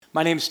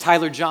My name is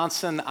Tyler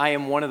Johnson. I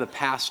am one of the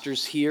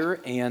pastors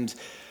here, and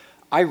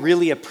I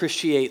really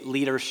appreciate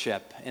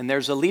leadership. And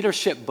there's a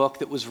leadership book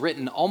that was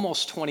written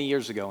almost 20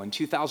 years ago in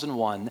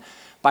 2001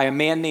 by a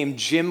man named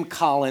Jim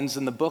Collins,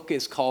 and the book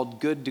is called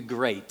Good to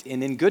Great.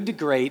 And in Good to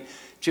Great,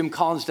 Jim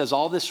Collins does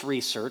all this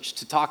research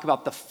to talk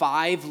about the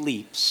 5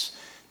 leaps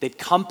that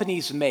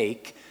companies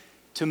make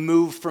to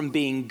move from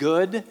being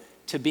good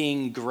to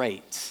being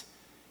great.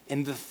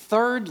 And the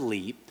third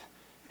leap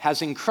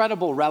has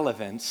incredible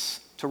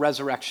relevance to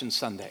Resurrection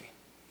Sunday.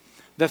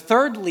 The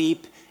third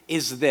leap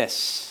is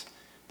this.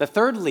 The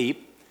third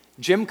leap,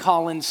 Jim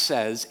Collins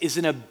says, is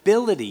an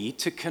ability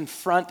to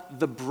confront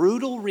the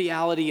brutal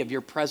reality of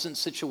your present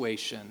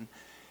situation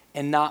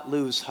and not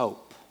lose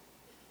hope.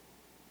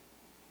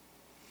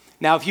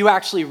 Now, if you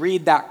actually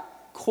read that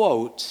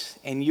quote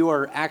and you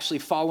are actually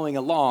following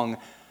along,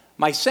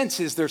 my sense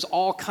is there's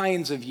all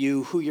kinds of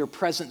you who your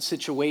present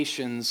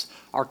situations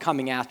are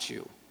coming at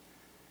you.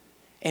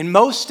 And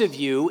most of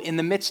you, in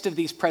the midst of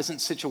these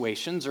present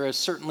situations, or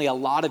certainly a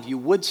lot of you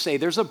would say,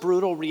 there's a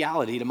brutal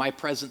reality to my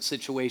present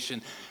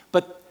situation.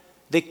 But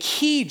the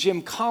key,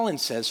 Jim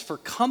Collins says, for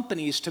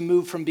companies to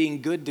move from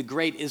being good to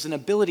great is an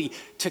ability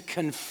to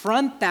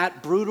confront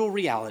that brutal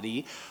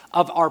reality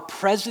of our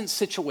present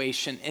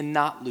situation and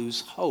not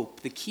lose hope.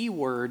 The key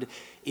word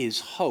is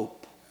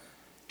hope.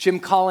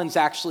 Jim Collins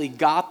actually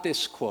got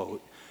this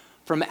quote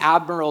from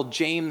Admiral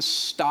James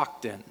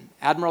Stockton.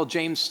 Admiral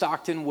James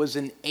Stockton was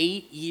an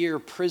 8-year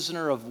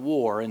prisoner of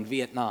war in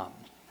Vietnam.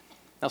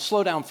 Now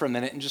slow down for a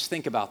minute and just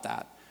think about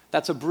that.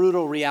 That's a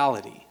brutal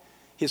reality.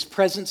 His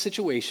present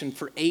situation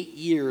for 8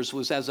 years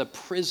was as a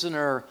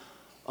prisoner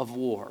of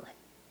war.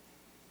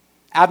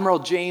 Admiral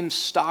James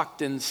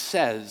Stockton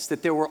says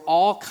that there were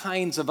all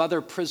kinds of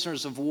other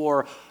prisoners of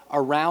war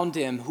around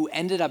him who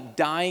ended up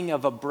dying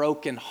of a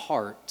broken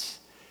heart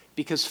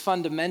because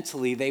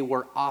fundamentally they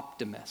were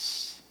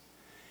optimists.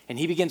 And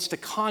he begins to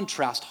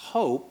contrast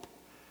hope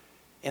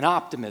and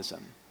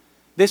optimism.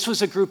 This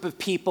was a group of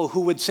people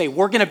who would say,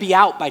 we're going to be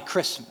out by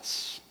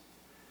Christmas.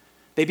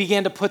 They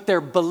began to put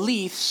their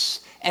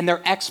beliefs and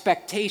their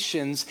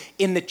expectations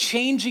in the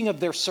changing of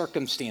their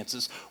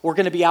circumstances. We're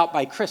going to be out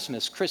by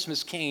Christmas.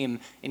 Christmas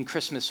came and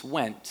Christmas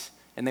went,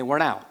 and they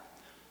weren't out.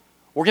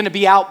 We're going to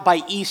be out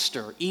by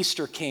Easter.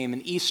 Easter came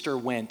and Easter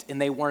went,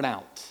 and they weren't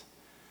out.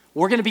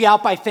 We're going to be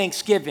out by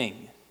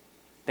Thanksgiving.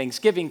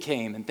 Thanksgiving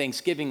came and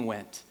Thanksgiving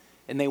went,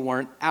 and they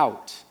weren't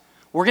out.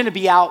 We're going to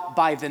be out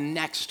by the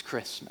next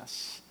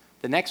Christmas.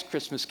 The next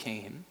Christmas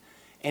came,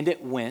 and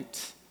it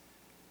went,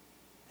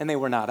 and they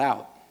were not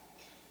out.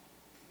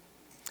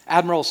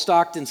 Admiral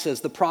Stockton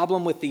says the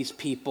problem with these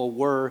people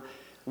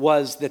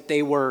was that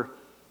they were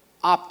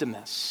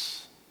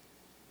optimists.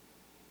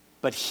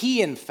 But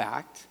he, in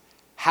fact,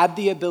 had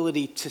the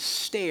ability to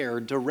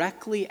stare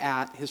directly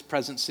at his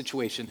present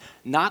situation,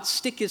 not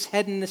stick his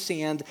head in the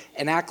sand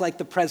and act like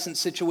the present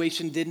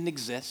situation didn't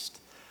exist,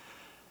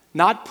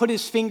 not put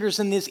his fingers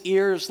in his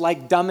ears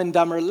like Dumb and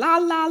Dumber, la,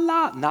 la,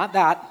 la, not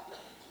that,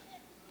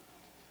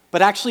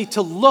 but actually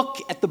to look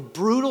at the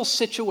brutal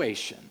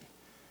situation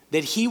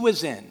that he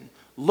was in,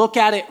 look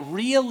at it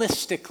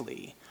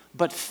realistically,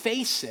 but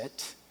face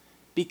it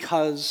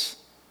because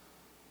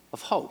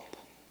of hope.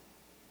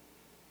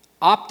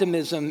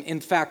 Optimism, in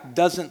fact,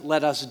 doesn't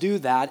let us do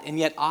that, and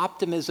yet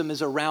optimism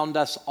is around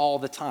us all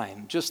the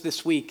time. Just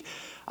this week,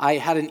 I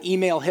had an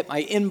email hit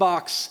my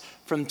inbox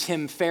from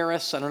Tim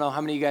Ferriss. I don't know how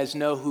many of you guys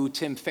know who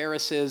Tim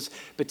Ferriss is,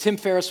 but Tim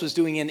Ferriss was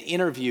doing an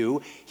interview.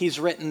 He's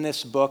written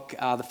this book,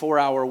 The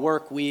 4-Hour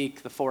Work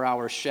Week, The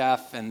 4-Hour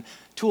Chef, and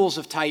Tools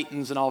of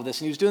Titans and all of this.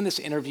 And he was doing this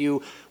interview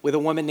with a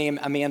woman named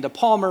Amanda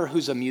Palmer,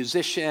 who's a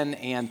musician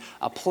and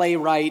a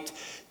playwright.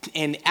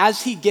 And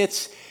as he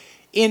gets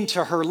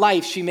into her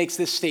life, she makes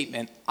this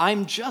statement: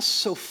 I'm just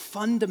so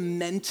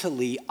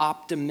fundamentally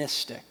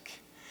optimistic.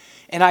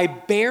 And I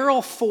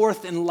barrel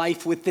forth in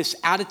life with this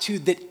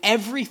attitude that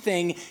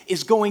everything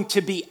is going to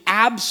be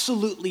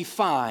absolutely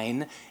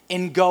fine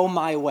and go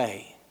my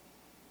way.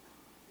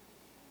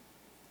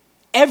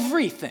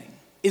 Everything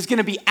is going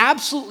to be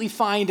absolutely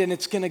fine and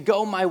it's going to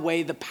go my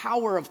way. The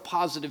power of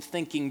positive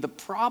thinking. The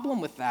problem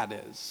with that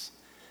is,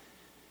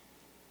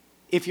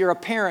 if you're a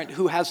parent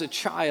who has a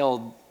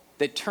child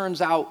that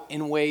turns out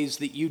in ways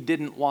that you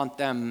didn't want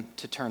them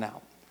to turn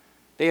out,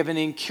 they have an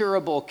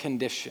incurable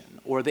condition,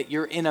 or that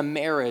you're in a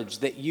marriage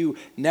that you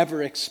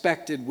never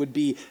expected would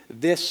be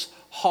this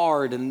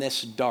hard and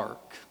this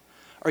dark,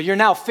 or you're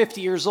now 50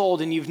 years old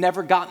and you've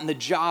never gotten the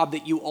job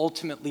that you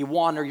ultimately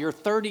want, or you're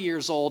 30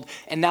 years old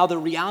and now the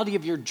reality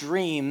of your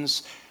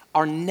dreams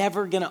are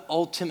never going to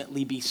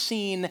ultimately be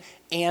seen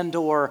and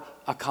or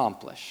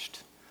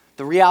accomplished.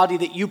 The reality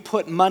that you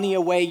put money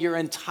away your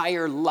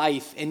entire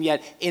life and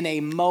yet in a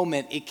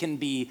moment it can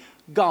be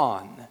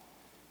gone.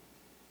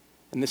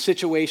 And the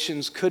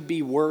situations could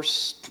be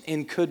worse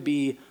and could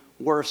be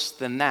worse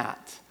than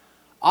that.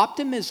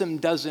 Optimism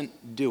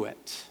doesn't do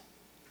it.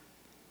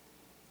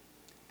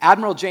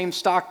 Admiral James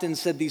Stockton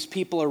said these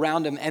people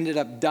around him ended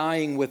up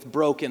dying with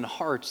broken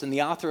hearts. And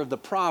the author of the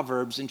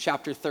Proverbs in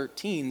chapter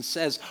 13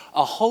 says,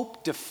 a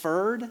hope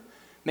deferred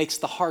makes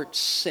the heart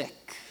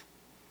sick.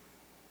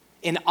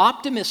 An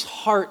optimist's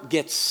heart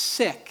gets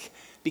sick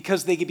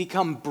because they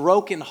become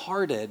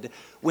brokenhearted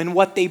when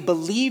what they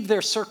believe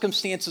their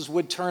circumstances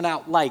would turn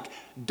out like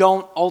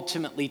don't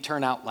ultimately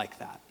turn out like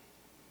that.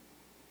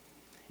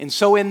 And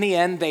so in the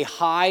end, they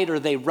hide or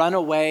they run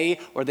away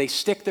or they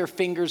stick their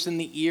fingers in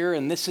the ear.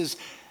 And this is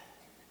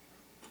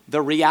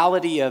the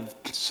reality of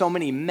so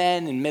many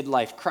men in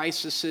midlife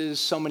crises,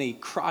 so many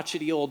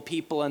crotchety old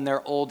people in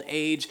their old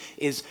age,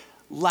 is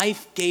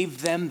life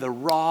gave them the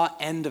raw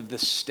end of the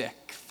stick.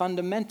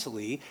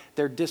 Fundamentally,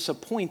 they're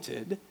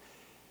disappointed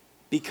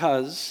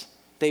because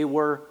they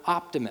were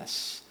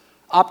optimists.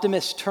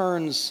 Optimist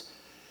turns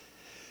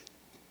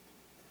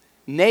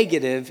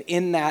negative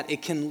in that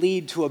it can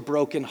lead to a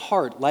broken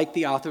heart. Like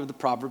the author of the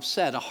Proverbs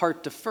said, a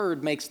heart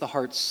deferred makes the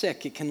heart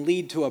sick. It can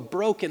lead to a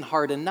broken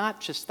heart, and not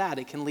just that,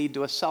 it can lead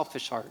to a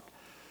selfish heart.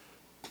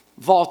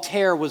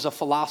 Voltaire was a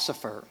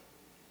philosopher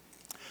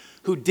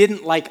who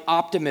didn't like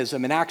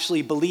optimism and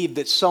actually believed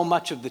that so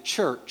much of the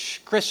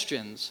church,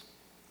 Christians,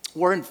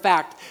 were in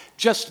fact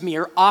just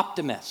mere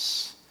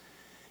optimists.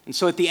 And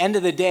so at the end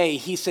of the day,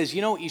 he says,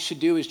 you know what you should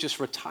do is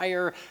just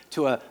retire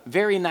to a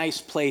very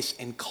nice place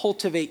and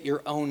cultivate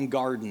your own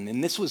garden.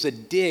 And this was a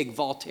dig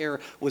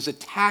Voltaire was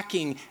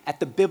attacking at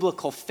the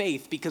biblical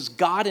faith, because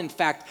God, in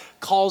fact,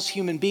 calls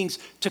human beings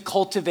to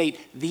cultivate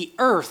the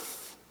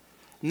earth,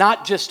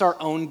 not just our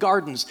own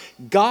gardens.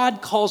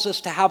 God calls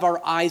us to have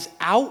our eyes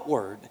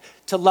outward,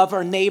 to love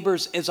our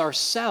neighbors as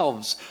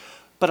ourselves.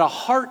 But a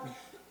hope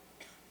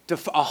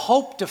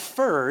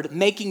deferred,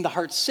 making the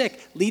heart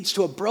sick, leads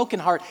to a broken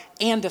heart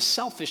and a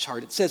selfish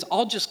heart. It says,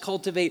 I'll just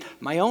cultivate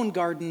my own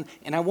garden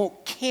and I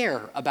won't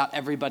care about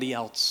everybody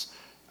else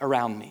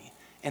around me.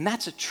 And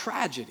that's a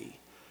tragedy,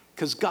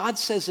 because God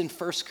says in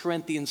 1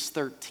 Corinthians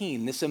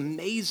 13, this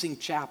amazing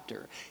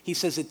chapter, he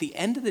says at the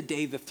end of the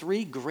day, the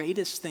three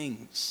greatest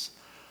things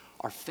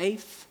are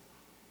faith,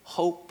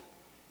 hope,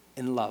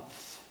 and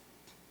love.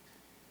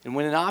 And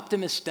when an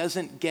optimist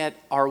doesn't get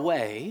our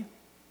way,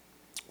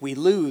 we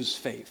lose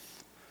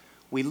faith,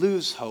 we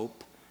lose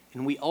hope,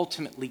 and we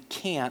ultimately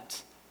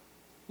can't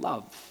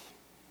love.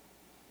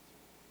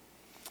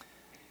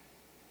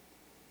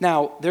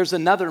 Now, there's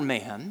another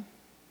man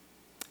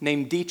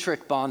named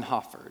Dietrich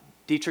Bonhoeffer.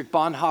 Dietrich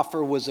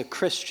Bonhoeffer was a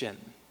Christian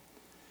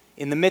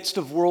in the midst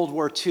of World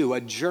War II,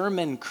 a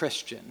German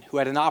Christian who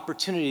had an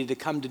opportunity to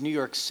come to New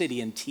York City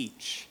and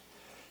teach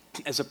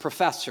as a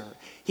professor.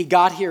 He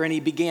got here and he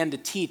began to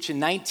teach in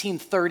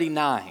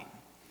 1939.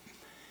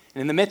 And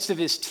in the midst of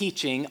his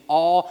teaching,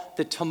 all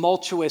the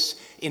tumultuous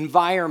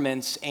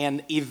environments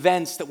and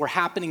events that were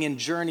happening in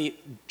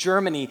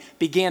Germany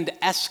began to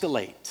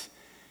escalate.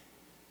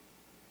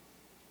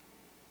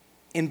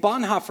 And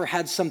Bonhoeffer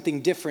had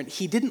something different.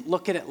 He didn't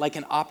look at it like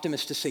an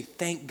optimist to say,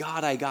 thank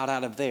God I got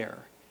out of there.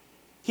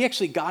 He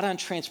actually got on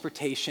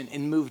transportation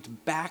and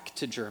moved back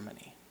to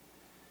Germany.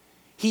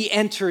 He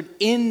entered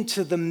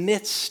into the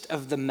midst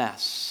of the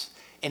mess.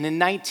 And in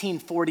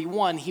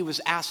 1941, he was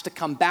asked to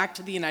come back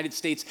to the United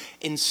States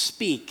and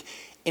speak.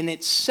 And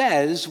it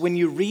says, when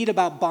you read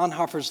about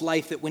Bonhoeffer's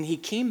life, that when he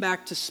came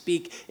back to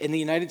speak in the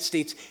United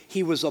States,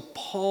 he was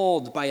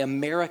appalled by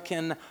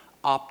American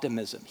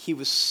optimism. He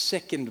was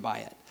sickened by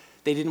it.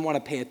 They didn't want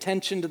to pay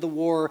attention to the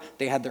war.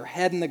 They had their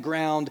head in the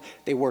ground.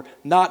 They were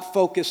not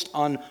focused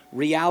on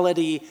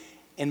reality.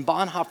 And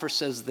Bonhoeffer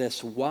says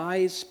this,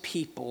 wise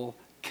people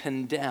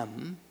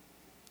condemn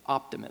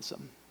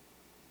optimism.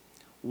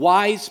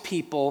 Wise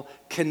people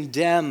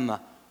condemn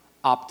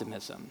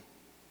optimism.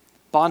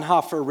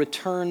 Bonhoeffer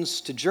returns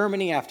to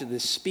Germany after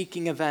this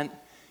speaking event.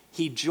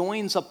 He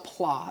joins a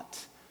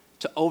plot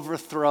to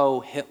overthrow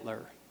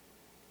Hitler.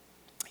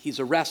 He's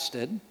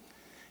arrested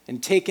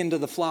and taken to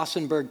the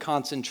Flossenburg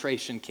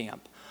concentration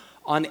camp.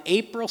 On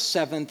April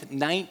 7th,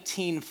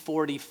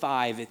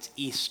 1945, it's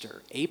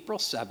Easter. April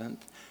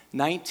 7th,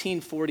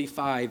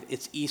 1945,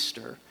 it's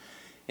Easter.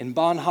 And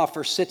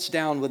Bonhoeffer sits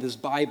down with his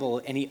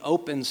Bible and he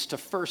opens to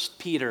 1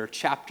 Peter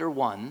chapter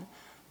 1,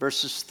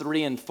 verses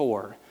 3 and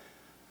 4.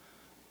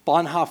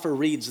 Bonhoeffer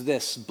reads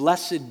this,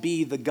 "Blessed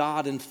be the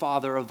God and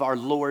Father of our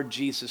Lord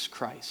Jesus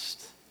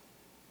Christ."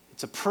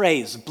 It's a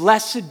praise.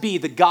 Blessed be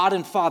the God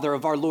and Father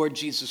of our Lord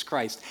Jesus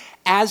Christ,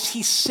 as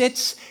he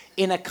sits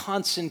in a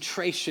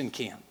concentration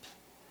camp.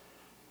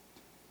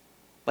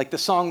 Like the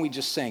song we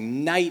just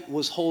sang, night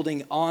was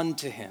holding on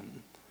to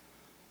him,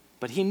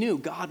 but he knew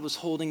God was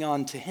holding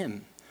on to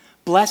him.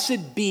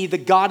 Blessed be the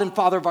God and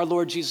Father of our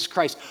Lord Jesus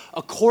Christ.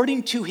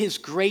 According to his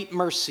great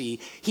mercy,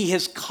 he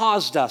has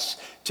caused us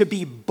to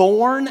be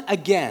born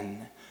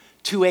again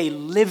to a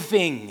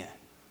living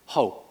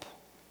hope.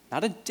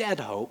 Not a dead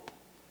hope,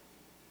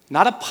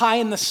 not a pie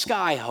in the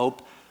sky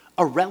hope,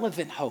 a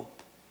relevant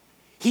hope.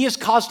 He has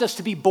caused us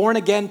to be born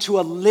again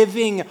to a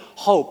living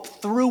hope.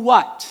 Through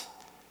what?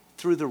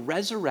 Through the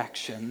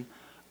resurrection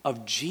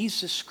of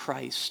Jesus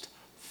Christ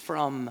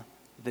from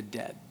the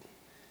dead.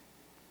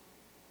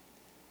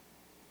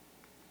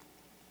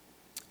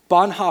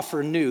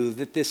 Bonhoeffer knew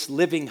that this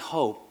living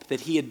hope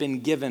that he had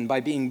been given by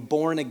being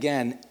born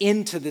again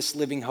into this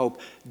living hope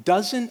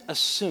doesn't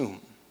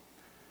assume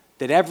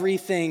that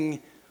everything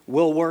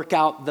will work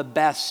out the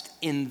best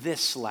in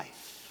this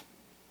life.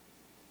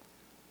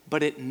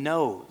 But it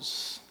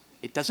knows,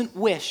 it doesn't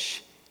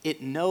wish,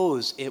 it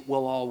knows it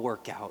will all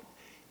work out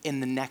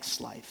in the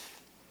next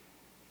life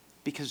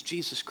because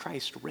Jesus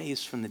Christ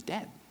raised from the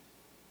dead.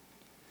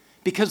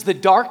 Because the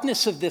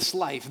darkness of this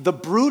life, the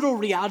brutal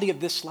reality of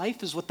this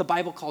life is what the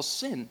Bible calls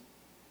sin.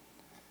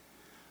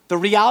 The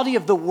reality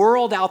of the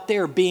world out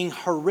there being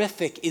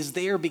horrific is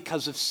there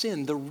because of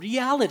sin. The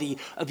reality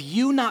of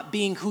you not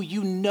being who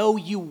you know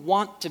you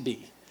want to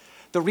be.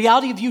 The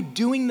reality of you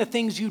doing the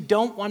things you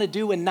don't want to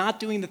do and not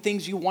doing the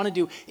things you want to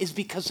do is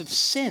because of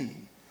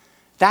sin.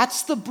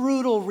 That's the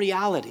brutal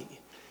reality.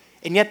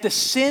 And yet the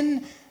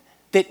sin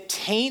that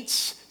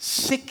taints,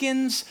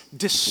 sickens,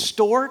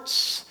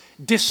 distorts,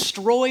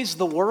 destroys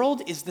the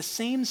world is the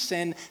same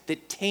sin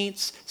that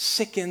taints,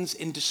 sickens,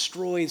 and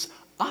destroys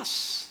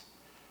us.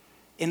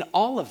 In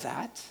all of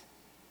that,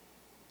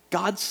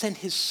 God sent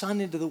his Son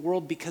into the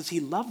world because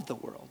he loved the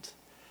world.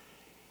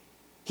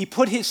 He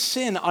put his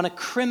sin on a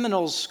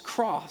criminal's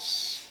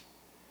cross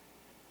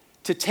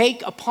to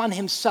take upon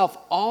himself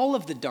all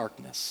of the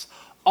darkness,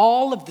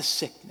 all of the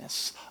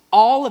sickness,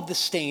 all of the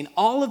stain,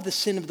 all of the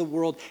sin of the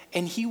world,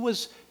 and he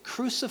was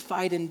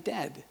crucified and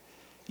dead.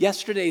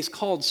 Yesterday is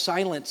called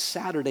Silent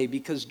Saturday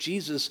because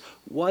Jesus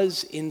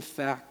was in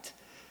fact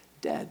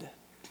dead.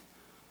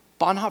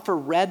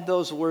 Bonhoeffer read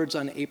those words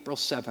on April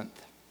 7th.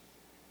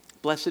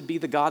 Blessed be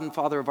the God and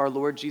Father of our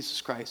Lord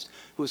Jesus Christ,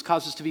 who has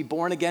caused us to be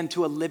born again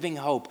to a living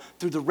hope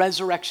through the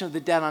resurrection of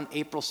the dead on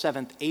April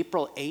 7th.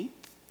 April 8th,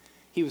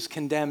 he was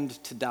condemned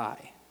to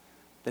die.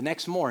 The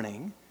next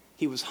morning,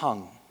 he was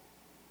hung.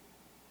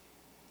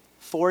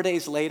 4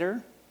 days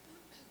later,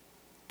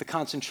 the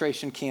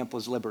concentration camp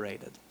was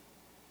liberated.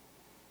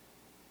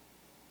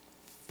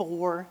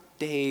 4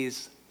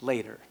 days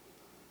later,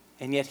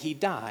 and yet he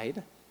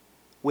died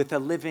with a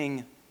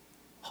living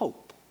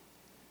hope.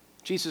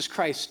 Jesus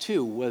Christ,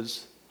 too,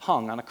 was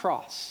hung on a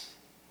cross.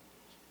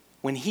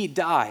 When he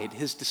died,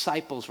 his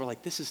disciples were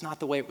like, this is not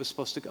the way it was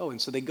supposed to go.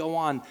 And so they go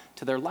on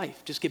to their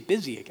life, just get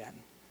busy again.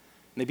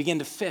 And they begin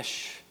to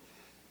fish.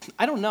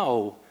 I don't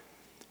know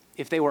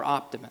if they were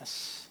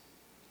optimists,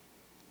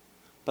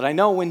 but I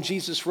know when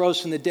Jesus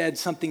rose from the dead,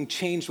 something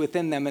changed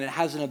within them, and it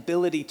has an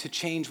ability to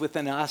change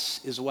within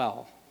us as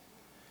well.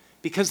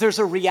 Because there's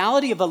a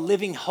reality of a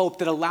living hope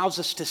that allows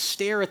us to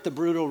stare at the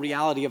brutal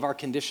reality of our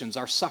conditions,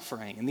 our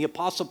suffering. And the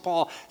Apostle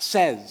Paul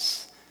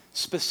says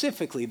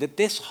specifically that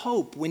this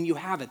hope, when you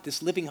have it,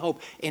 this living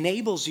hope,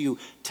 enables you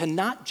to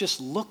not just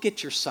look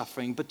at your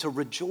suffering, but to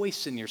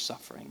rejoice in your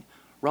suffering.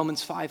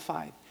 Romans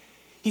 5:5.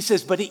 He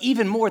says, but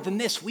even more than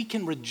this, we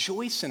can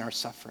rejoice in our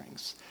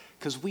sufferings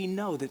because we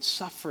know that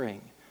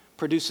suffering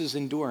produces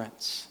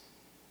endurance.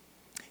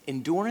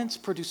 Endurance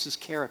produces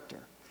character,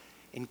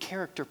 and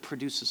character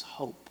produces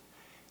hope.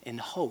 And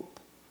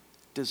hope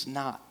does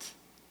not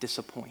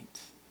disappoint.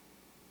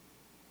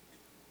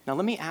 Now,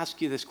 let me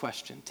ask you this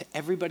question to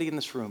everybody in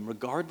this room,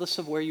 regardless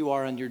of where you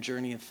are on your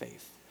journey of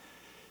faith.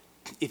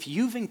 If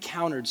you've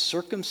encountered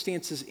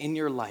circumstances in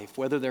your life,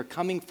 whether they're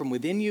coming from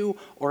within you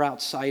or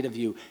outside of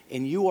you,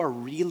 and you are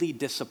really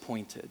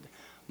disappointed,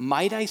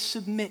 might I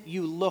submit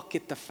you look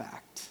at the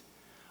fact,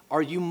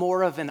 are you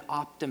more of an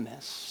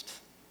optimist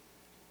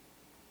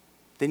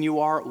than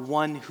you are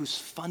one who's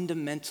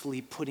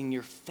fundamentally putting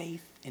your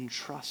faith and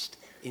trust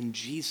in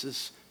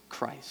Jesus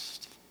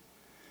Christ,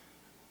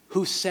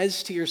 who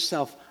says to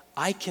yourself,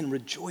 I can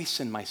rejoice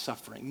in my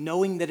suffering,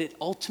 knowing that it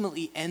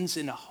ultimately ends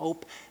in a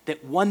hope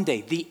that one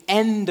day, the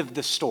end of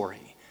the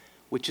story,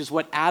 which is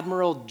what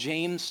Admiral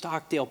James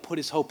Stockdale put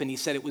his hope in, he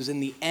said it was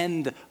in the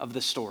end of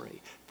the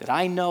story, that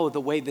I know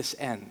the way this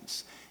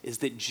ends is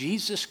that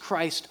Jesus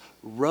Christ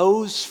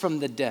rose from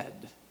the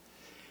dead,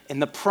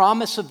 and the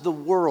promise of the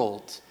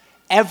world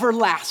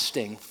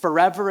everlasting,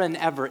 forever and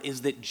ever,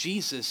 is that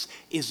Jesus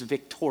is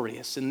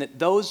victorious, and that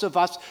those of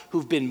us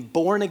who've been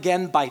born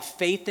again by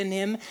faith in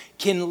him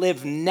can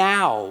live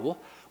now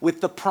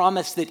with the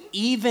promise that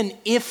even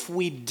if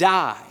we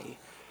die,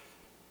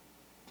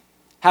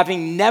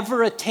 having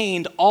never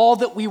attained all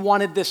that we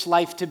wanted this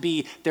life to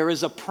be, there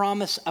is a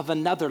promise of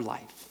another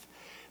life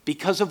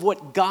because of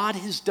what God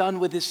has done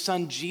with his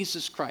Son,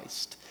 Jesus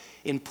Christ,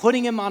 in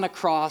putting him on a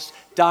cross,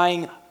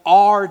 dying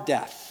our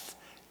death,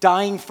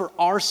 dying for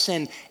our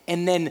sin,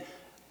 and then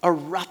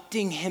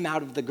erupting him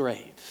out of the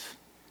grave.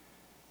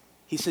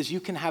 He says, you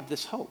can have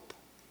this hope.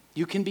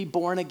 You can be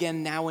born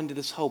again now into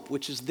this hope,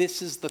 which is,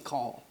 this is the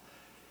call.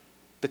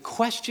 The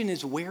question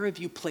is, where have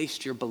you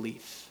placed your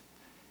belief?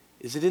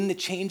 Is it in the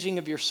changing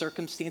of your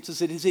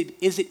circumstances? Is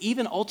it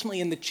even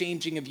ultimately in the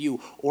changing of you,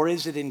 or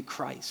is it in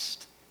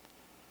Christ?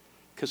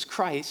 Because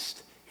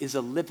Christ is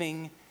a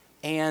living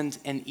and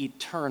an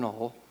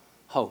eternal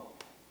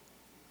hope.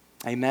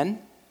 Amen?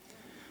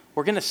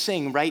 We're going to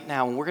sing right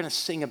now, and we're going to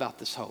sing about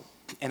this hope.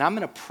 And I'm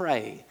going to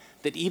pray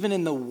that even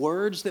in the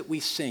words that we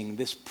sing,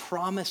 this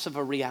promise of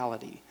a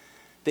reality,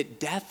 that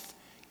death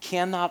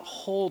cannot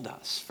hold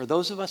us, for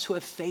those of us who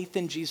have faith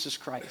in Jesus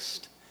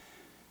Christ,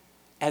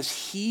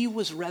 as he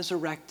was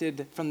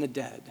resurrected from the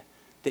dead,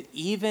 that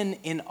even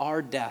in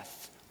our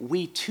death,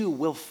 we too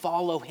will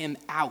follow him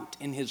out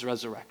in his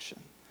resurrection.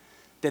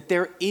 That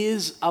there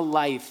is a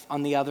life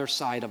on the other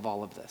side of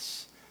all of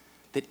this.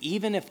 That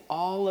even if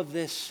all of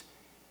this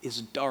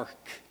is dark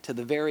to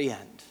the very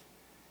end,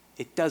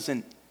 it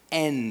doesn't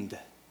end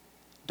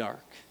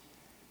dark.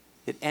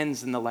 It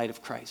ends in the light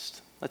of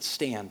Christ. Let's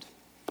stand.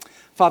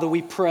 Father,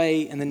 we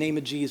pray in the name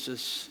of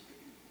Jesus.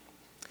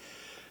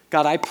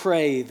 God, I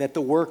pray that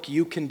the work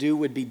you can do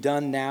would be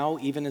done now,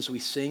 even as we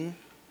sing.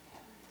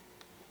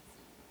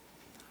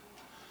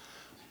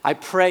 I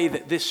pray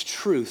that this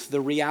truth,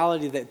 the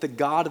reality that the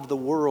God of the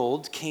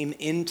world came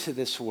into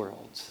this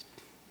world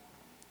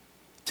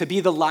to be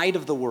the light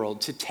of the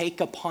world, to take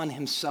upon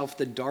himself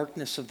the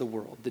darkness of the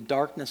world, the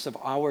darkness of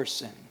our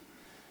sin.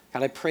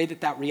 God, I pray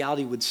that that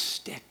reality would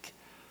stick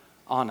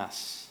on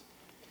us.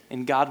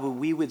 And God,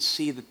 we would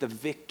see that the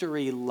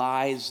victory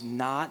lies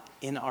not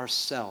in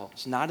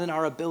ourselves, not in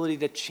our ability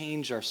to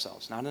change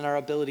ourselves, not in our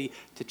ability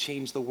to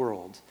change the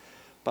world,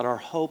 but our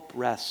hope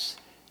rests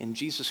in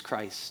Jesus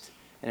Christ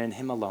and in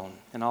him alone.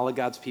 And all of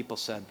God's people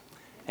said,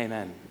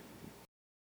 amen.